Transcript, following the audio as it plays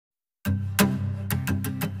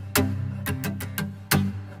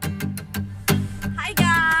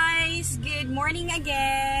morning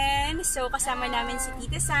again. So kasama namin si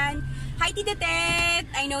Tita San. Hi Tita Tet!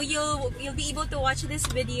 I know you'll be able to watch this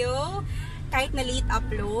video kahit na late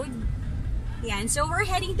upload. Yan. So we're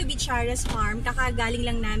heading to Bichara's farm. Kakagaling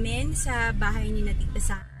lang namin sa bahay ni na Tita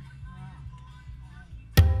San.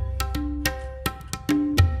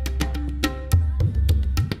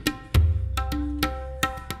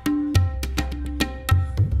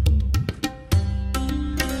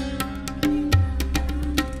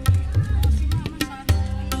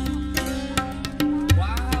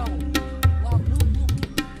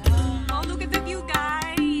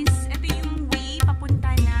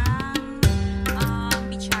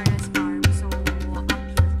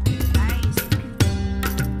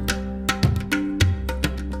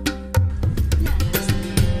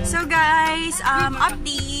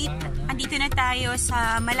 Update. Andito na tayo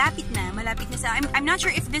sa malapit na sa I'm not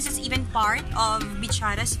sure if this is even part of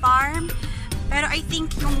Bichara's farm, pero I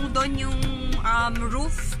think yung doon yung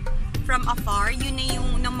roof from afar, yun na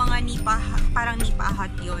yung ng mga nipa, parang nipa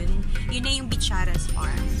hut yun na yung Bichara's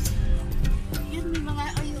farm. Yun, may mga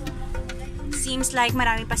seems like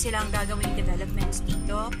marami pa silang gagawing developments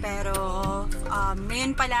dito, pero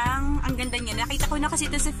ngayon pa lang ang ganda niya. Nakita ko na kasi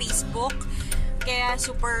ito sa Facebook. Kaya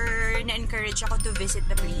super na-encourage ako to visit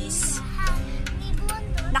the place.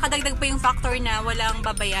 Nakadagdag pa yung factor na walang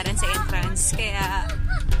babayaran sa entrance. Kaya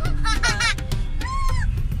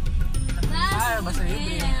basta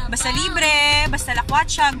libre. Basta libre, basta lakwat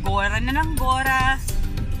siya, gora na ng gora.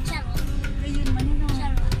 Ayun, manino.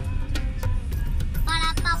 Para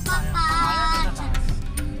papapa.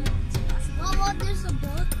 What there's a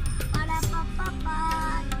boat? Para papapa.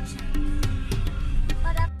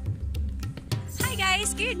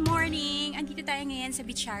 Guys, good morning! Andito tayo ngayon sa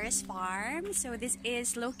Bichara's farm. So this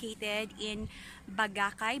is located in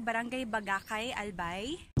Bagakay, Barangay Bagakay,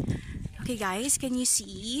 Albay. Okay guys, can you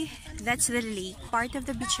see? That's the lake, part of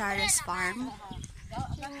the Bichara's farm.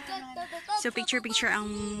 So picture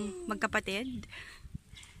ang magkapatid.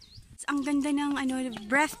 Ang ganda ng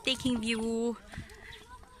breathtaking view.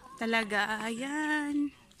 Talaga,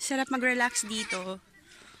 ayan. Sarap mag-relax dito.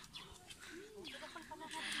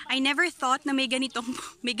 I never thought na may ganito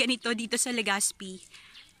dito sa Legazpi.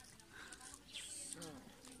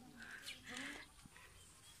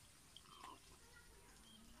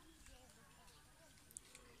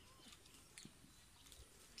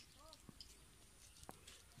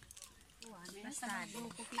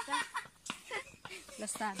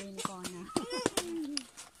 Lastado yun ko na.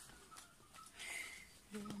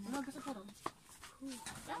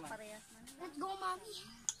 Let's go, mommy.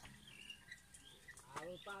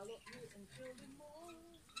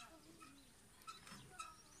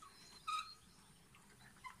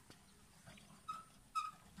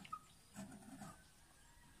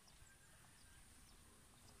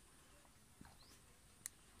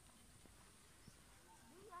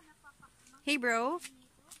 Hey bro,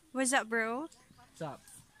 what's up bro? What's up?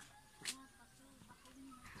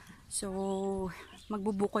 So,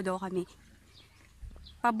 magbubuko daw kami.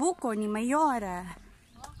 Pabuko ni Mayora.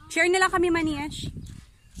 Share na lang kami Maniash.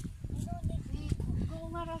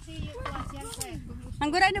 Ang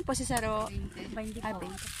gurado po si Saro. 20.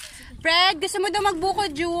 Fred, gusto mo daw magbuko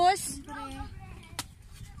juice?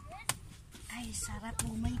 Ay, sarap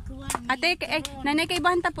mo may kuwan. Ate, nanay kay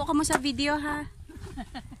banta po ka mo sa video ha.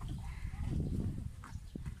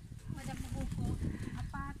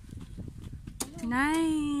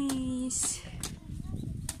 Nice.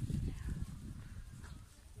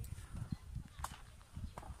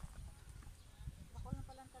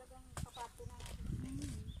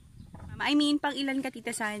 I mean, pang ilan ka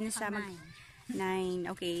Tita San sa mag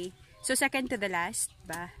 9. Okay. So second to the last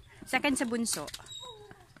ba? Second sa bunso.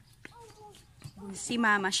 Si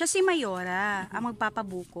Mama, siya si Mayora, ang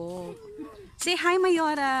magpapabuko. Say hi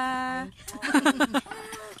Mayora.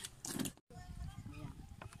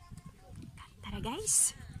 Tara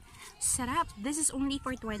guys. Sarap. This is only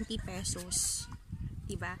for 20 pesos.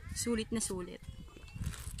 Diba? Sulit na sulit.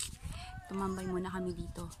 Tumambay muna kami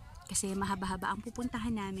dito. Kasi mahaba-haba ang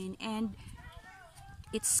pupuntahan namin and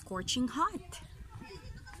it's scorching hot.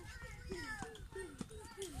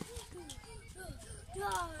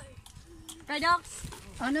 Redox!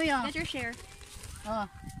 Ano yan? Get your share. Oh.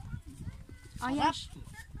 Oh, yes.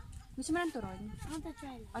 Gusto mo lang turon? Ano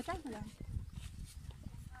try? Oh, try mo lang.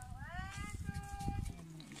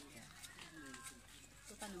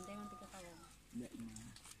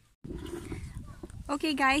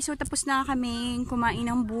 Okay guys, so tapos na kaming kumain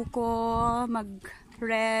ng buko,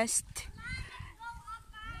 mag-rest.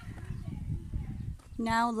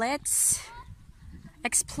 Now let's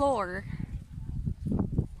explore.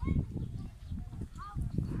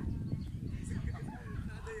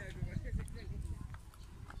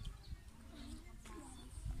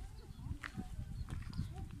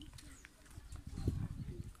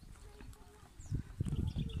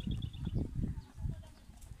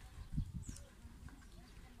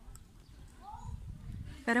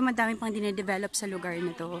 Pero madami pang dinedevelop sa lugar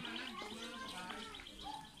na to.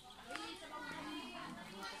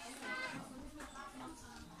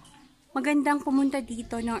 Magandang pumunta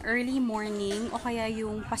dito ng early morning o kaya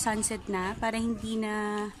yung pa-sunset na para hindi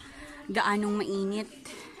na gaanong mainit.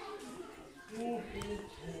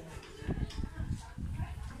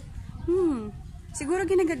 Siguro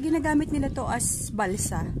ginagamit nila to as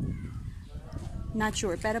balsa. Not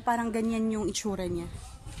sure, pero parang ganyan yung itsura niya.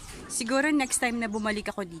 Siguro next time na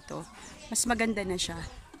bumalik ako dito, mas maganda na siya.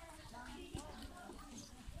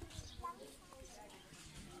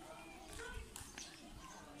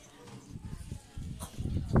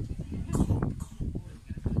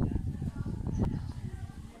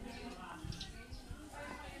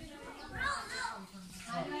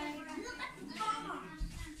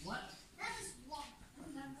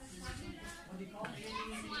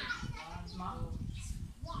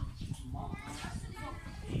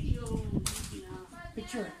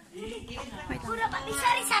 Picture. Puro pati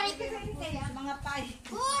sari-sari. Mga pay.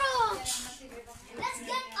 Puro. Let's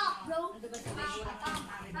get up, bro. Also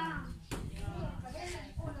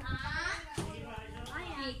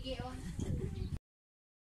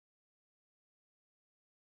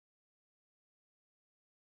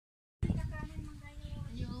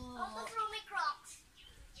throw my Crocs.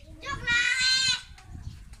 Joke lang!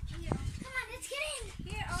 Come on, let's get in.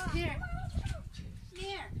 Here. Here.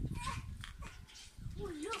 Here. Oh,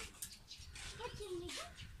 look. Look at me.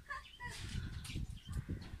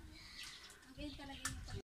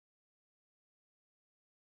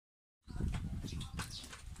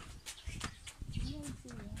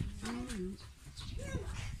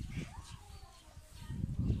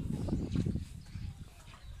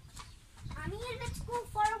 Let's go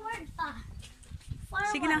forward pa. Forward.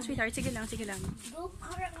 Sige lang, sweetheart. Sige lang, sige lang. Go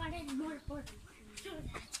forward and more forward.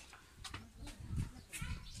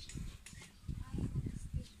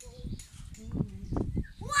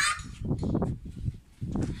 What?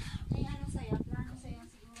 Ay, ano sa'yo? Plano sa'yo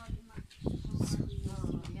siguro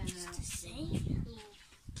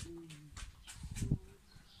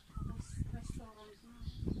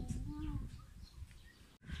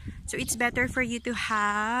So it's better for you to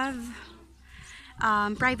have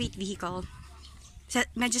private vehicle.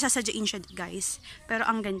 Medyo sasadyain siya, guys. Pero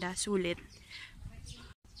ang ganda, sulit.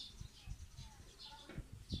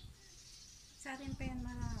 sa atin pa yan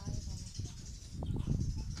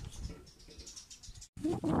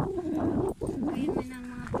ayun mo ng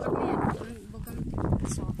mga bugang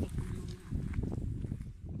sofi.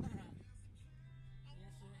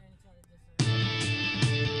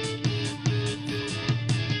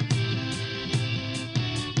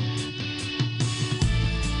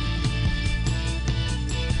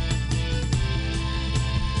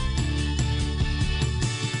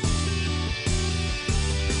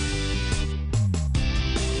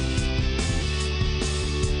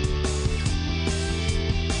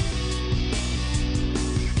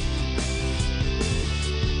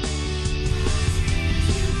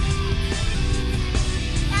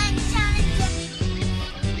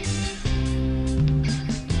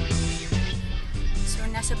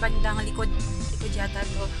 Sa bandang likod yata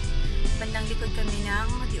to. Bandang likod kami ng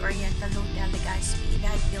the Oriental Hotel Legazpi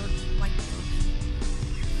that built white building.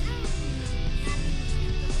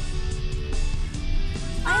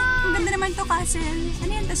 Ay, ang ganda naman to, castle.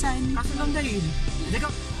 Ano yan, Tasan? Castle lang dahil.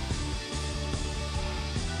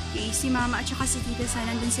 Okay, si Mama at saka si Tita San,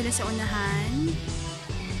 nandun sila sa unahan.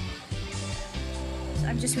 So,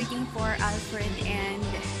 I'm just waiting for Alfred and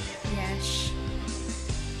Yesh.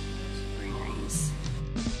 Very nice.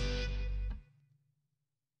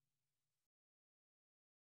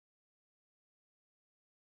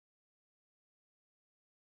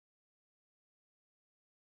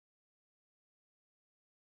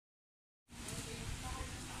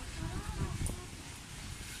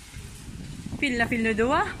 Feel na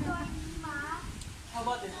do ah. How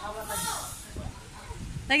about this? How about that?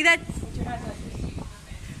 Like that.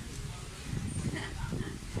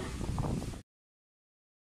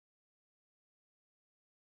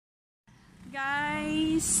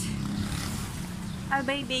 Guys,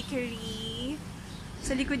 Albay Bakery.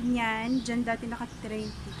 Sa likod niyan, dyan dati nakatira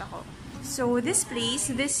yung tita ko. So this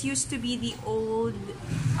place, this used to be the old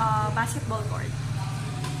basketball court.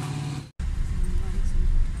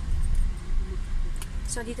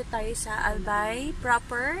 So, dito tayo sa Albay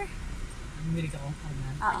proper. Amerika ko.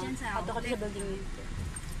 Ato ko sa building dito.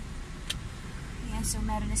 Ayan, so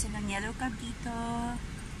meron na silang yellow cab dito.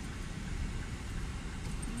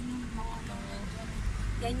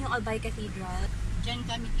 Yan yung Albay Cathedral. Diyan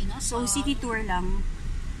kami kinasal. So, city tour lang.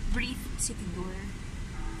 Brief city tour.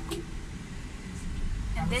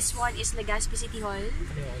 And this one is Legazpi City Hall.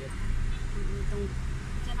 Itong,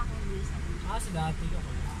 dyan ako nasa. Sa dati ko.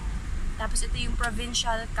 Tapos ito yung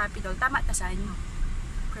provincial capital. Tama, tasan?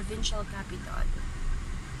 Provincial capital.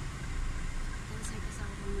 Kasi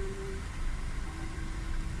kasama ko naman.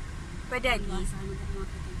 Pwede, Adi. Sana ko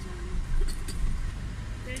makita dyan.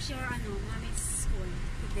 There's your, mommy's school.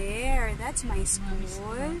 There, that's my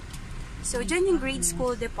school. So, dyan yung grade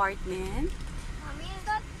school department. Mommy, is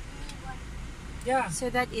that? Yeah.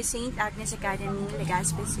 So, that is St. Agnes Academy,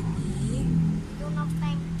 Legazpi City. Don't have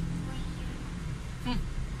time for you.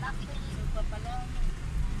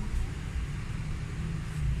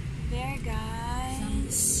 There,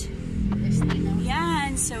 guys.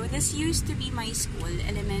 Yan. So, this used to be my school,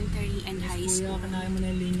 elementary and high school. Kuya, kanahin mo na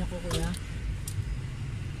yung linya ko, kuya.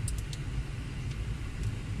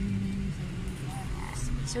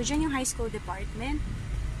 So, dyan yung high school department.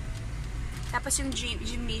 Tapos yung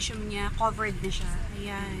gymnasium niya, covered na siya.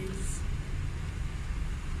 Ayan.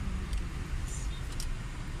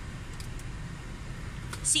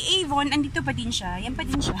 Si Avon, andito pa din siya. Yan pa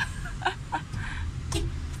din siya.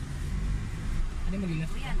 Ano yung malila?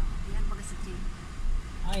 Yan, yan baga sa gym.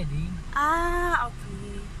 Ay, di. Ah,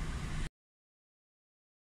 okay.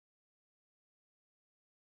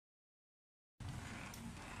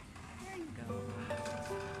 There you go.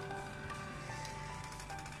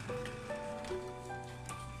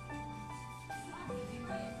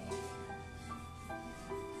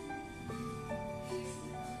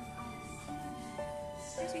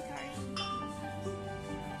 Hi, sweetheart.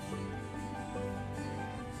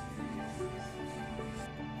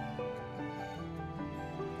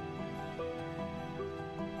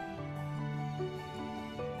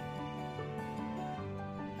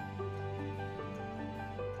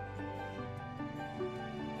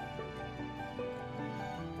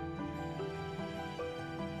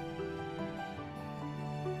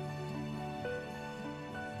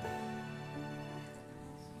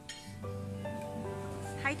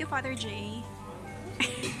 Hi to Father Jay.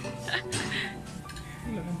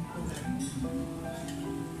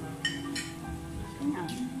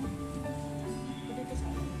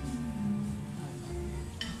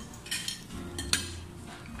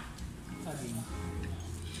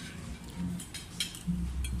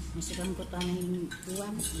 Masigang ko tayo ng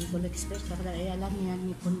tuwan. Hindi ko express. Para ay alam yan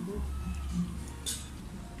ni Pundo.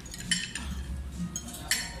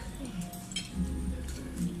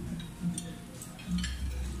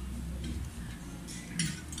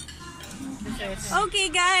 Okay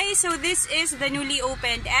guys, so this is the newly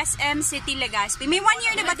opened SM City Legazpi. May 1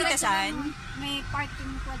 year na ba Tita San? May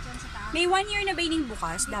parking po dyan sa taas. May 1 year na ba ining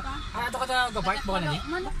bukas? Dapat. Ito ka na gabart mo ka na ni?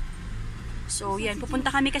 So yan,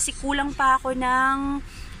 pupunta kami kasi kulang pa ako ng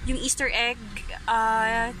yung Easter egg.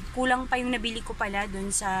 Kulang pa yung nabili ko pala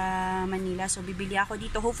dun sa Manila. So bibili ako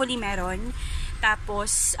dito. Hopefully meron.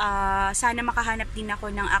 Tapos sana makahanap din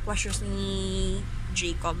ako ng aqua shoes ni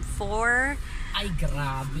Jacob for Ay,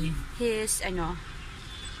 grabe. his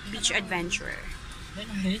beach adventure. Yan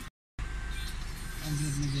ang hit. Ang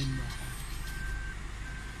good na din mo ako.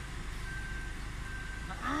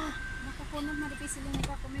 Nakakunod maripis sila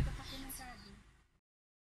nila kung may kakakunod sa atin.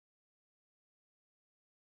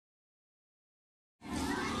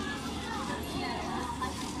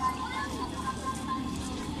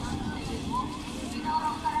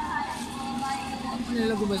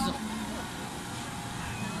 Nilago ba sa...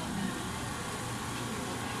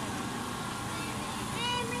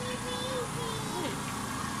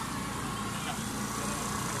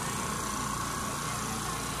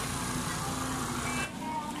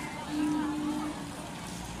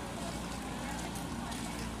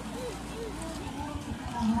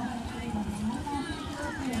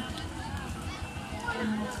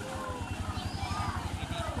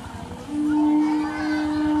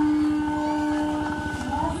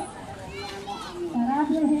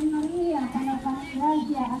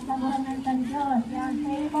 at kagurangan ng Diyos. Yan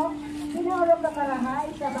sa imo, sinurog na karahay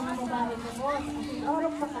sa mga babae mo mo.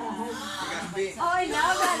 Sinurog na karahay. Oh, I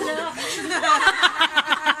love that look.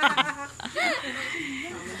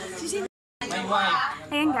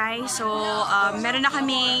 Ayan guys, so meron na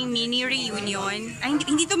kaming mini reunion. Ay,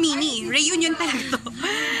 hindi to mini, reunion talaga to.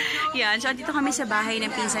 Yan, so dito kami sa bahay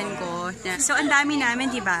ng pinsan ko. So ang dami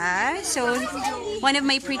namin, di ba? So one of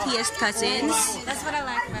my prettiest cousins. That's what I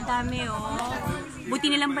like. Ang dami oh. Buti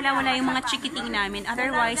na lang pala wala yung mga chikiting namin.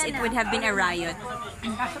 Otherwise, it would have been a riot.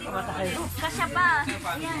 Kasya ba?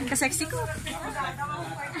 Kasexy ko.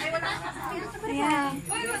 Ayan.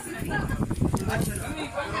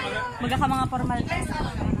 Maga ka mga formal.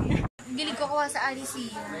 Gilig ko kuha sa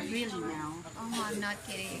Alicia. Really now? Oh, I'm not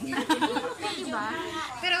kidding. Diba?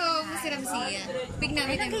 Pero masarap siya. Big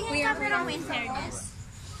namin ang queer pero in fairness.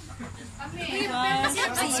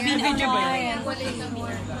 It's been a joy.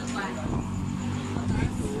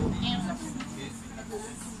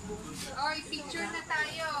 Oy, picture na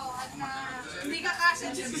tayo. At hindi ka kasi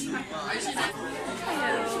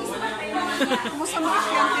Kumusta mo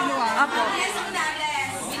yung tinuwa? Apo.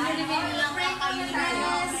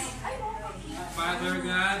 Father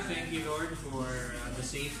God, thank you Lord for the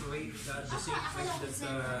safe way that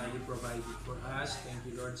you provided for us. Thank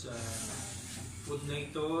you Lord sa food na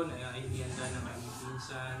ito na inihanda ng aming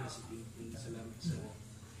pinsan, na si Pintin. Salamat sa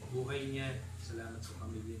buhay niya. Salamat sa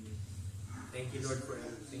pamilya niya. Thank you Lord for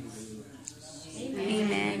everything.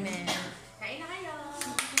 Amen. Kain na kayo.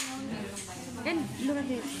 And look at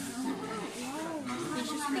this.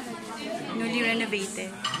 Newly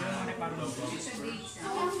renovated.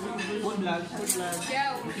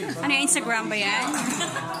 Ano yung Instagram ba yan?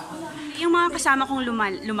 Yung mga kasama kong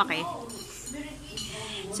lumaki.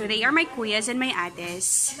 So they are my kuyas and my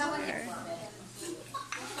ates.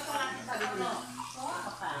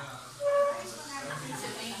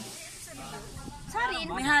 Sorry,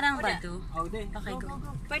 may harang ba to? Okay, go.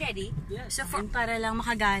 Pwede, di? So para lang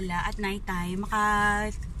makagala at night time,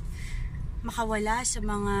 makawala sa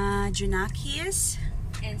mga junakis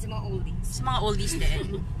And sa mga oldies. sa mga oldies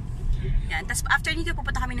din. Yan. Tapos after nito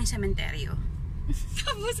pupunta kami ng sementeryo.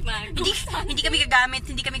 Tapos ba? Hindi kami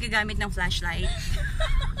gagamit ng flashlight.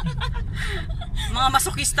 Mga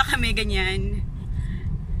masokista kami ganyan.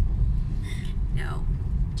 No.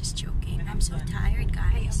 Just joking. I'm so tired,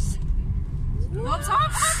 guys. What's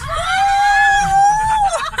up?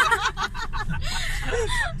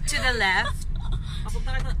 To the left.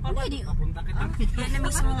 Yan na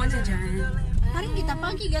mismo ano dyan. Parang kita pa,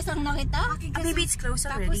 kigas ang nakita. Maybe it's closed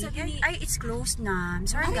already. Ay, it's closed na. I'm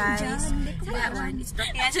sorry, guys. That one.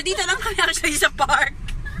 Yeah, so dito lang kami actually sa park.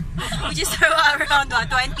 We just around 20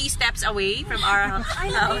 steps away from our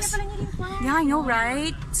house. Yeah, I know,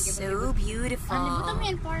 right? So beautiful. Ano mo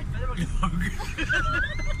yan, park?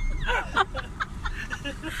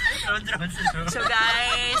 So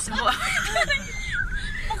guys,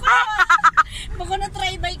 Baka na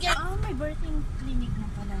try by get. May birthing clinic na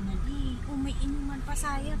pala na di. Kung may inuman pa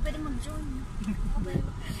saya, pwede mag-join.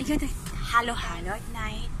 ayun, halo-halo at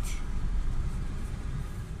night.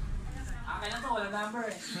 Akin na to, wala number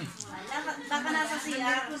eh. Baka nasa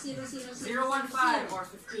siya. 015 or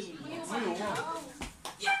 15.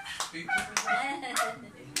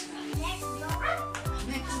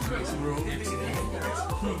 Next bro. 13.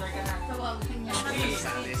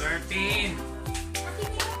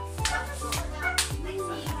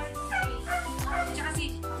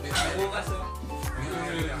 Bukas o.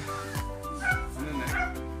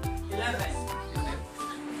 11.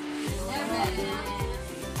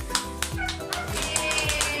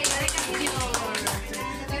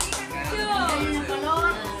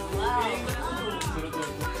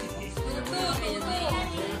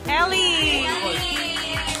 Ellie!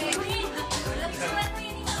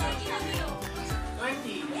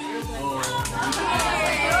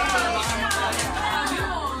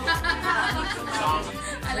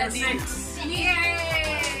 6.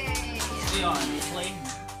 Yay! Leon, play.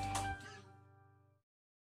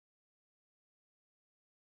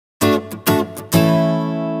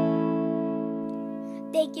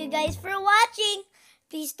 Thank you guys for watching.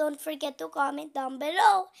 Please don't forget to comment down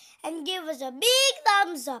below and give us a big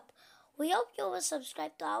thumbs up. We hope you will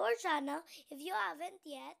subscribe to our channel if you haven't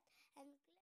yet.